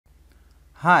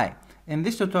Hi, in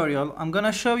this tutorial I'm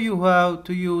gonna show you how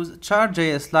to use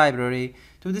Chart.js library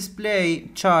to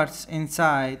display charts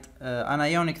inside an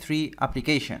Ionic 3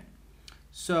 application.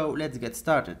 So let's get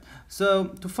started. So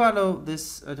to follow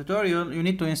this tutorial you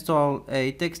need to install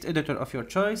a text editor of your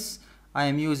choice. I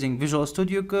am using Visual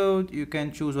Studio Code. You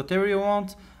can choose whatever you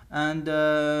want, and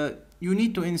you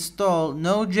need to install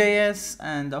Node.js,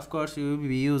 and of course you will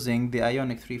be using the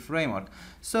Ionic 3 framework.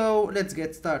 So let's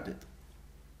get started.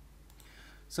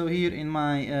 So here in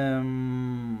my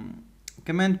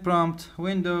command prompt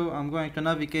window, I'm going to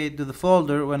navigate to the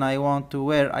folder where I want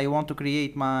to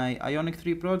create my Ionic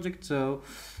 3 project. So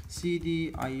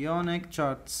cd Ionic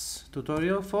charts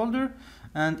tutorial folder,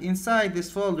 and inside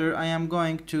this folder I am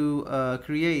going to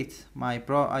create my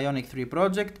Ionic 3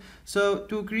 project. So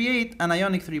to create an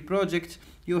Ionic 3 project,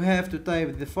 you have to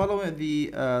type the following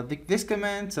this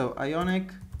command. So Ionic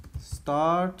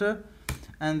start,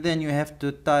 and then you have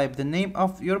to type the name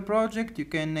of your project. You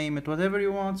can name it whatever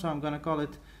you want, so I'm gonna call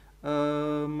it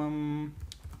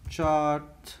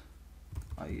chart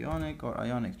Ionic or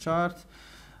Ionic chart,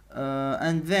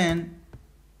 and then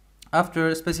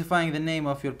after specifying the name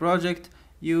of your project,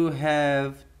 you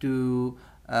have to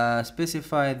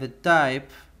specify the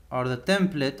type or the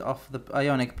template of the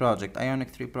Ionic project, Ionic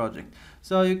 3 project.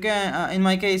 So you can, in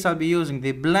my case, I'll be using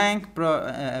the blank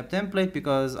template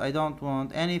because I don't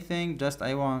want anything. Just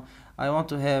I want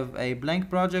to have a blank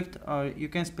project. Or you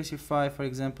can specify, for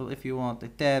example, if you want a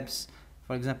tabs,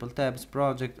 for example, tabs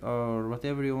project or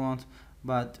whatever you want.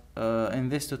 But in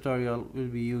this tutorial, we'll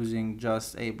be using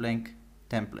just a blank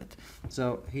template.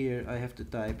 So here I have to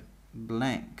type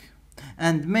blank,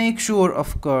 and make sure,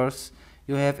 of course,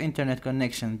 you have internet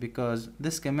connection, because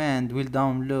this command will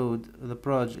download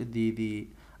the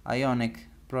Ionic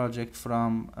project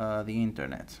from the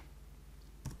internet.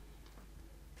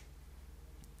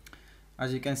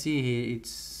 As you can see here,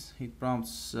 it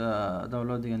prompts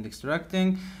downloading and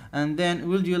extracting. And then,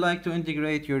 would you like to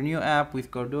integrate your new app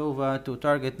with Cordova to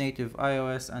target native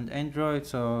iOS and Android?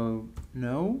 So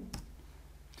no.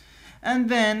 And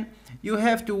then you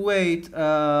have to wait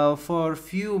for a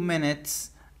few minutes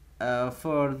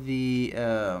for the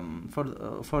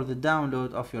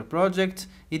download of your project.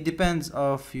 It depends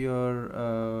of your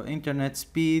internet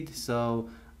speed, so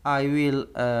I will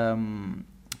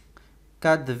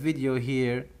cut the video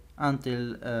here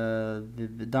until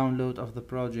the download of the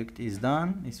project is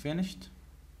finished.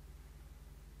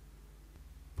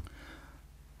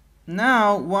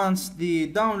 Now, once the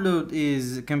download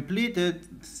is completed,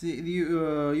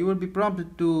 you will be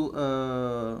prompted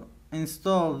to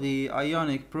install the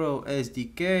Ionic Pro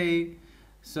SDK.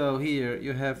 So here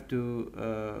you have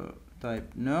to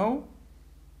type no,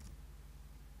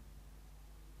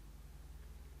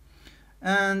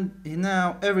 and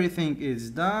now everything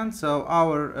is done. So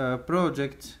our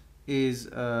project is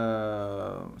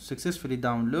successfully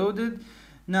downloaded.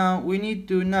 Now we need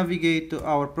to navigate to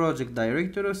our project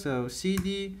directory. So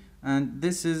cd, and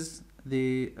this is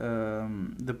the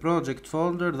project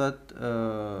folder that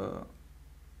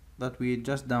we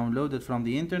just downloaded from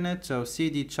the internet. So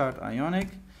cd chart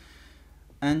Ionic,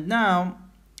 and now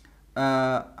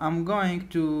I'm going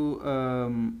to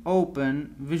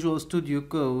open Visual Studio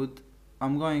Code.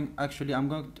 I'm going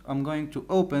to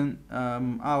open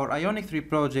our Ionic 3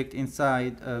 project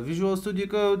inside Visual Studio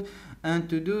Code, and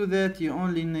to do that you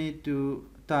only need to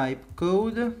type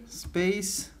code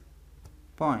space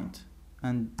point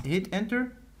and hit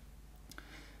enter,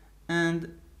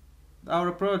 and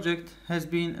our project has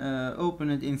been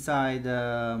opened inside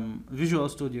Visual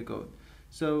Studio Code.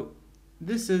 So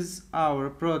this is our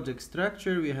project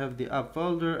structure. We have the app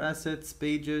folder, assets,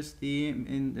 pages, theme,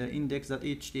 in the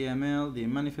index.html, the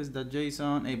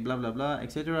manifest.json, a blah blah blah,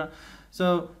 etc.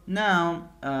 So now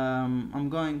I'm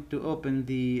going to open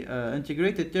the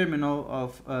integrated terminal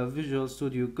of Visual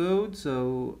Studio Code.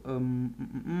 So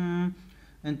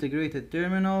integrated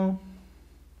terminal,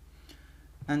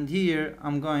 and here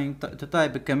I'm going to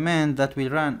type a command that will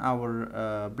run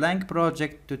our blank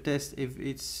project to test if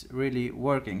it's really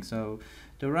working. So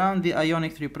to run the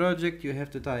Ionic 3 project, you have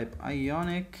to type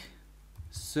Ionic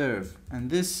serve,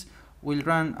 and this will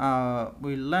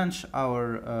launch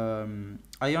our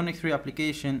Ionic 3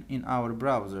 application in our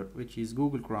browser, which is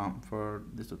Google Chrome for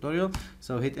this tutorial.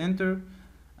 So hit enter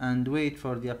and wait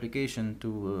for the application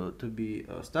to be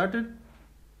started.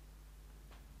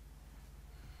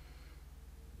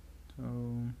 So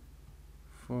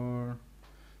 4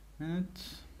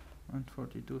 minutes and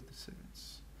 42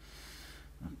 seconds.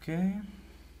 Okay.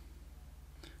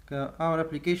 Our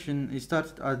application is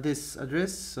started at this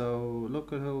address, so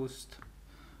localhost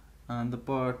and the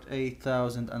port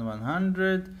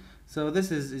 8100. So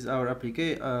this is our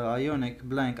Ionic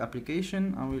blank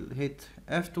application. I will hit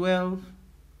F12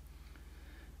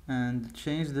 and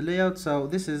change the layout. So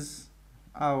this is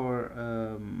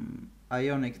our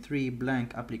Ionic 3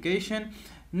 blank application.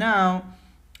 Now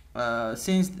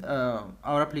since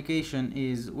our application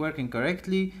is working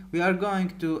correctly, we are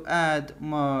going to add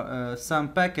more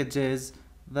some packages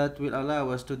that will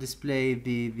allow us to display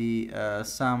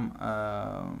some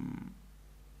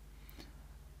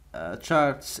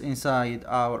charts inside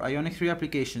our Ionic 3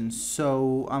 application.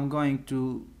 So I'm going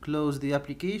to close the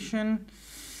application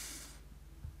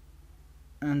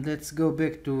and let's go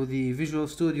back to the Visual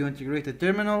Studio Integrated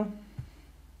Terminal.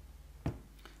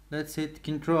 Let's hit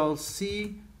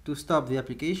Ctrl+C to stop the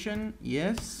application.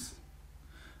 Yes.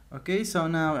 Okay, so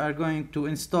now we are going to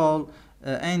install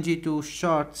ng2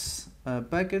 charts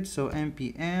package. So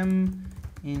npm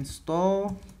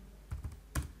install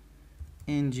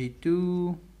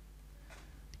ng2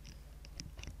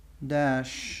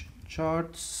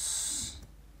 charts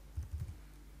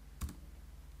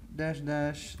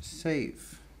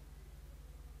save.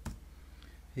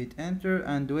 Hit enter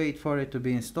and wait for it to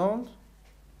be installed.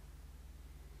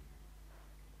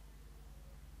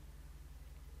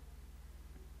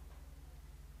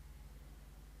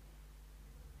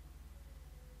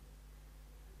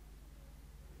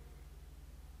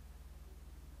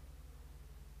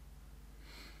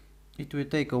 It will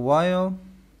take a while,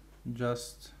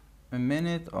 just a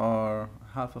minute or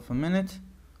half of a minute.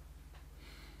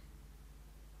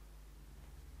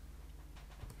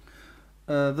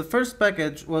 The first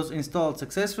package was installed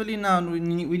successfully. Now we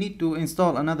need to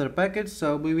install another package,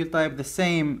 so we will type the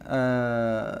same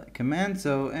command.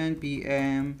 So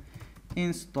npm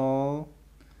install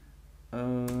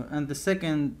and the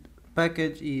second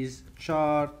package is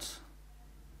chart,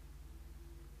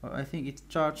 or I think it's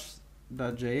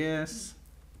Chart.js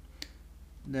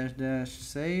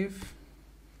 --save,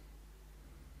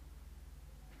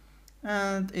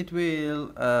 and it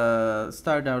will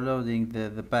start downloading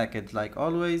the package like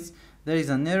always. There is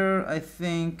an error. I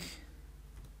think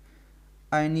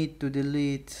I need to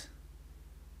delete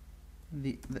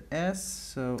the s,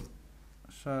 so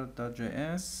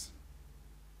Chart.js.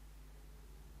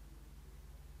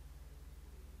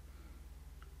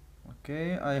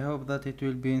 Okay, I hope that it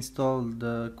will be installed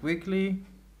quickly.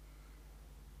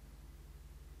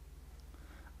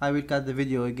 I will cut the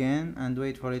video again and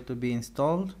wait for it to be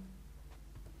installed.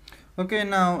 Okay,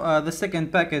 now the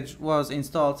second package was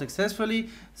installed successfully.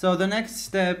 So the next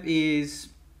step is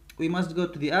we must go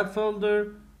to the app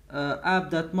folder,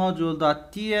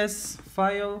 app.module.ts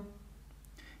file.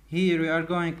 Here we are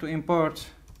going to import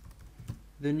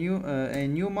the a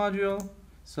new module.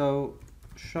 So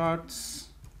charts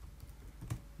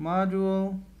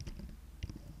module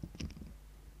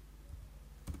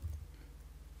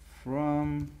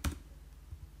from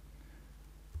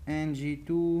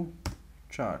ng2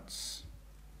 charts,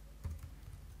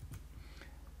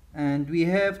 and we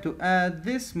have to add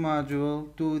this module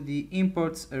to the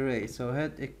imports array. So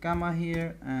hit a comma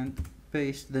here and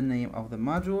paste the name of the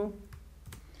module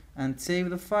and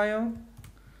save the file.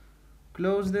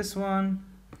 Close this one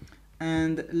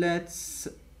and let's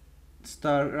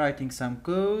start writing some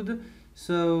code.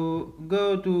 So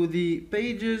go to the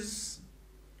pages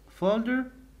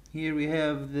folder. Here we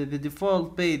have the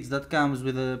default page that comes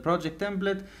with a project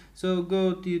template. So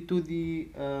go to the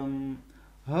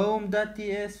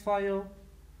home.ts file,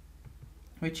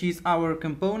 which is our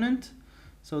component.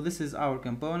 So this is our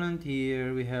component.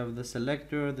 Here we have the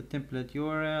selector, the template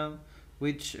URL,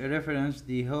 which reference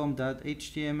the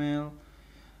home.html.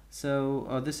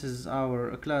 So this is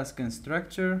our class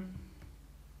constructor.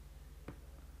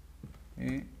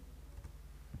 Okay.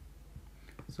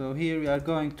 So here we are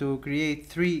going to create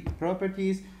three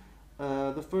properties.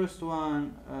 The first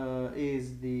one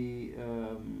is the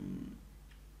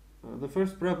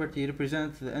first property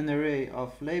represents an array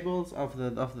of labels of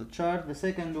the chart. The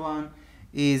second one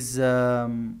is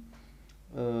an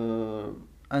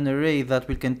array that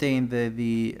will contain the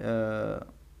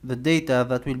data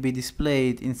that will be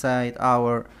displayed inside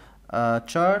our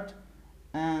chart.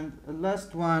 And the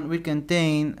last one will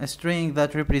contain a string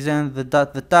that represents the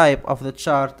type of the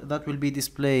chart that will be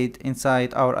displayed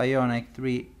inside our Ionic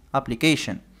 3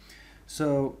 application.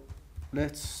 So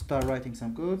let's start writing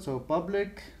some code. So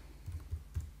public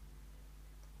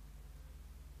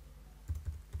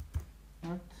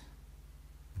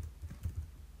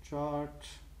chart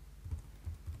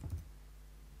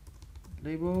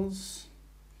labels,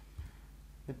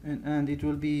 and it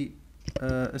will be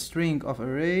a string of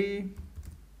array.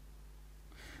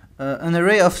 An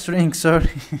array of strings, sorry.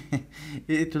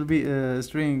 It will be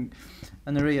an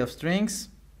array of strings.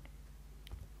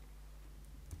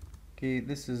 Okay,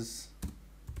 this is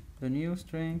the new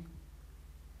string.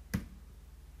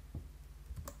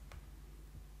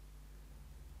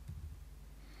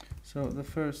 So the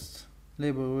first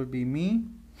label will be me,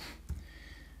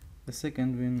 the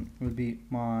second one will be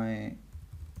myself,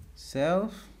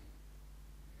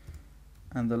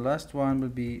 and the last one will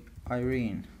be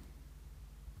Irene.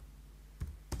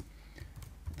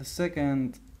 The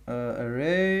second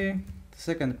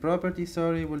second property,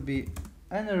 sorry, will be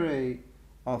an array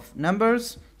of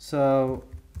numbers. So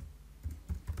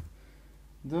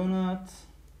do not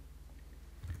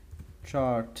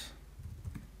chart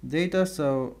data.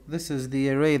 So this is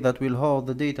the array that will hold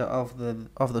the data of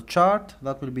the chart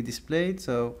that will be displayed.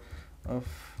 So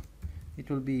it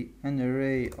will be an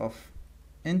array of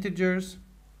integers.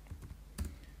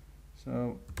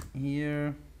 So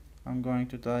here I'm going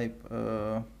to type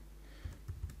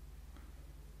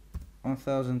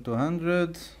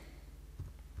 1200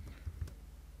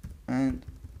 and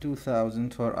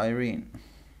 2000 for Irene.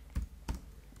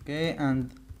 Okay,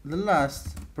 and the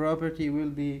last property will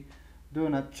be do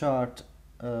not chart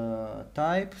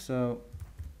type. So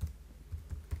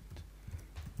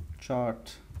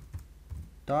chart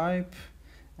type,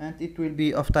 and it will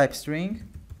be of type string.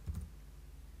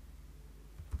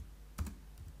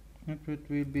 It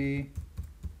will be,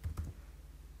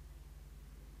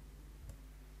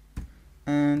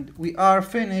 and we are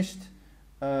finished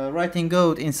writing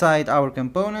code inside our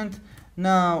component.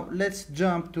 Now let's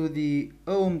jump to the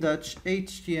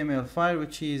home.html file,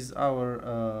 which is our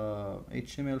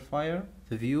HTML file,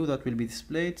 the view that will be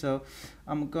displayed. So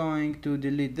I'm going to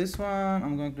delete this one.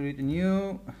 I'm going to create a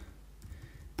new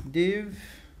div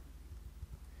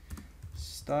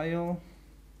style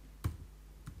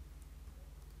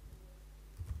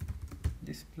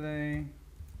display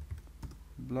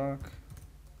block.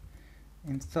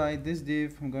 Inside this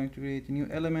div I'm going to create a new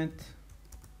element,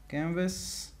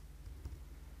 canvas.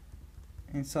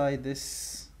 Inside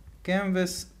this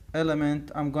canvas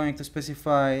element I'm going to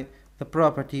specify the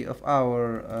property of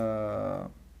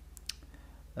our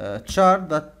chart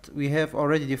that we have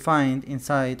already defined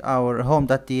inside our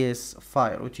home.ts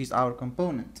file, which is our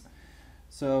component.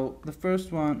 So the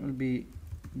first one will be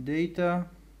data.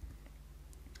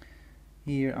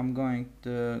 Here I'm going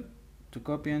to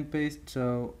copy and paste.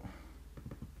 So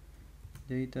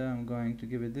data, I'm going to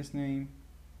give it this name.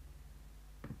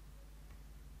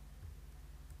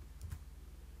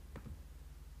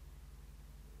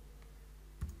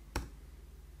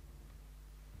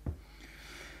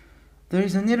 There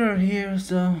is an error here,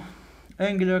 so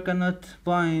Angular cannot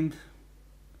bind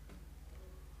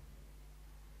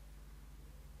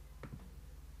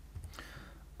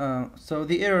so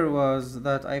the error was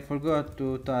that I forgot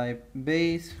to type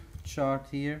base chart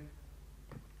here.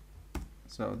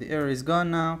 So the error is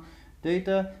gone now.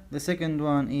 Data. The second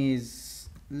one is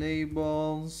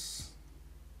labels,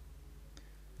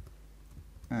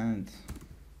 and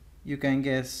you can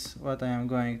guess what I am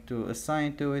going to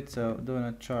assign to it. So do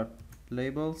not chart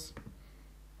labels.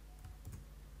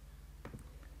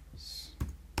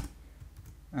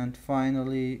 And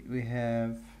finally we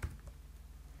have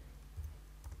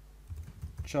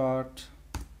chart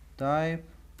type.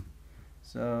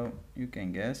 So you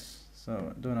can guess.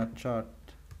 So do not chart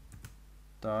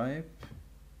type.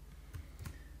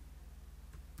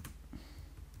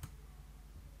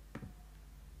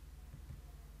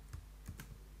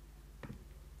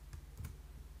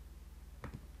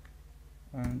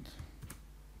 And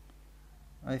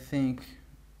I think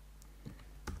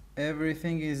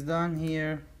everything is done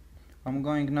here. I'm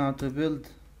going now to build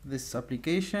this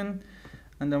application,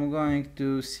 and I'm going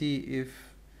to see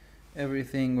if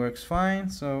everything works fine.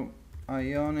 So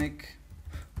Ionic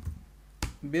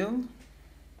build.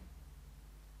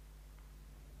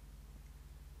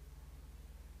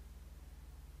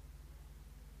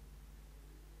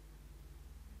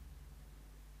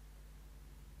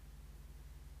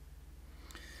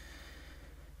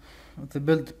 The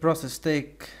build process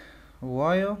take a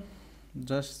while,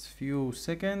 just few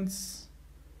seconds,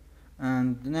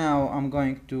 and now I'm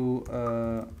going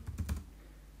to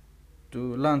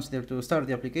launch there, to start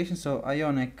the application. So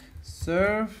Ionic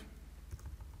serve,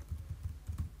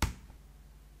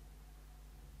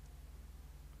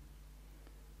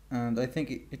 and I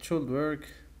think it should work.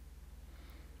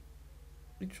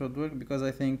 It should work because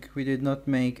I think we did not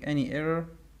make any error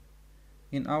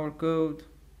in our code.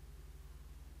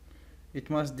 It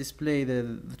must display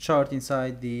the chart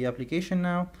inside the application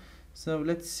now. So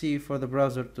let's see for the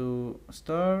browser to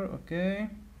start. Okay,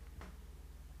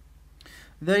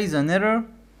 there is an error.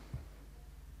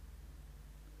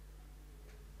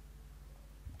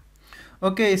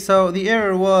 Okay, so the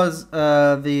error was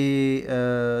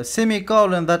the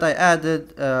semicolon that I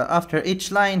added after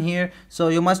each line here. So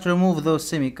you must remove those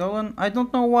semicolons. I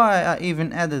don't know why I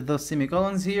even added those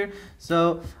semicolons here.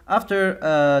 So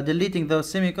after deleting those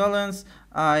semicolons,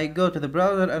 I go to the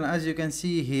browser, and as you can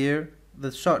see here, the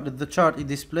chart is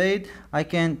displayed. I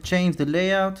can change the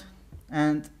layout,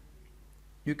 and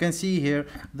you can see here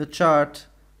the chart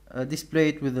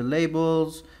displayed with the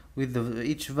labels, with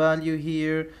each value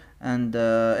here, and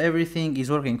everything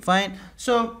is working fine.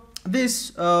 So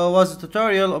this was a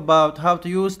tutorial about how to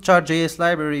use Chart.js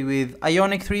library with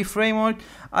Ionic 3 framework.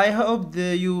 I hope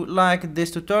that you liked this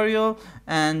tutorial,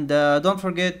 and don't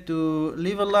forget to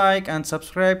leave a like and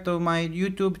subscribe to my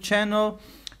YouTube channel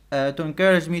to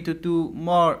encourage me to do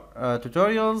more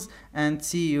tutorials, and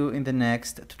see you in the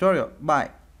next tutorial.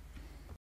 Bye.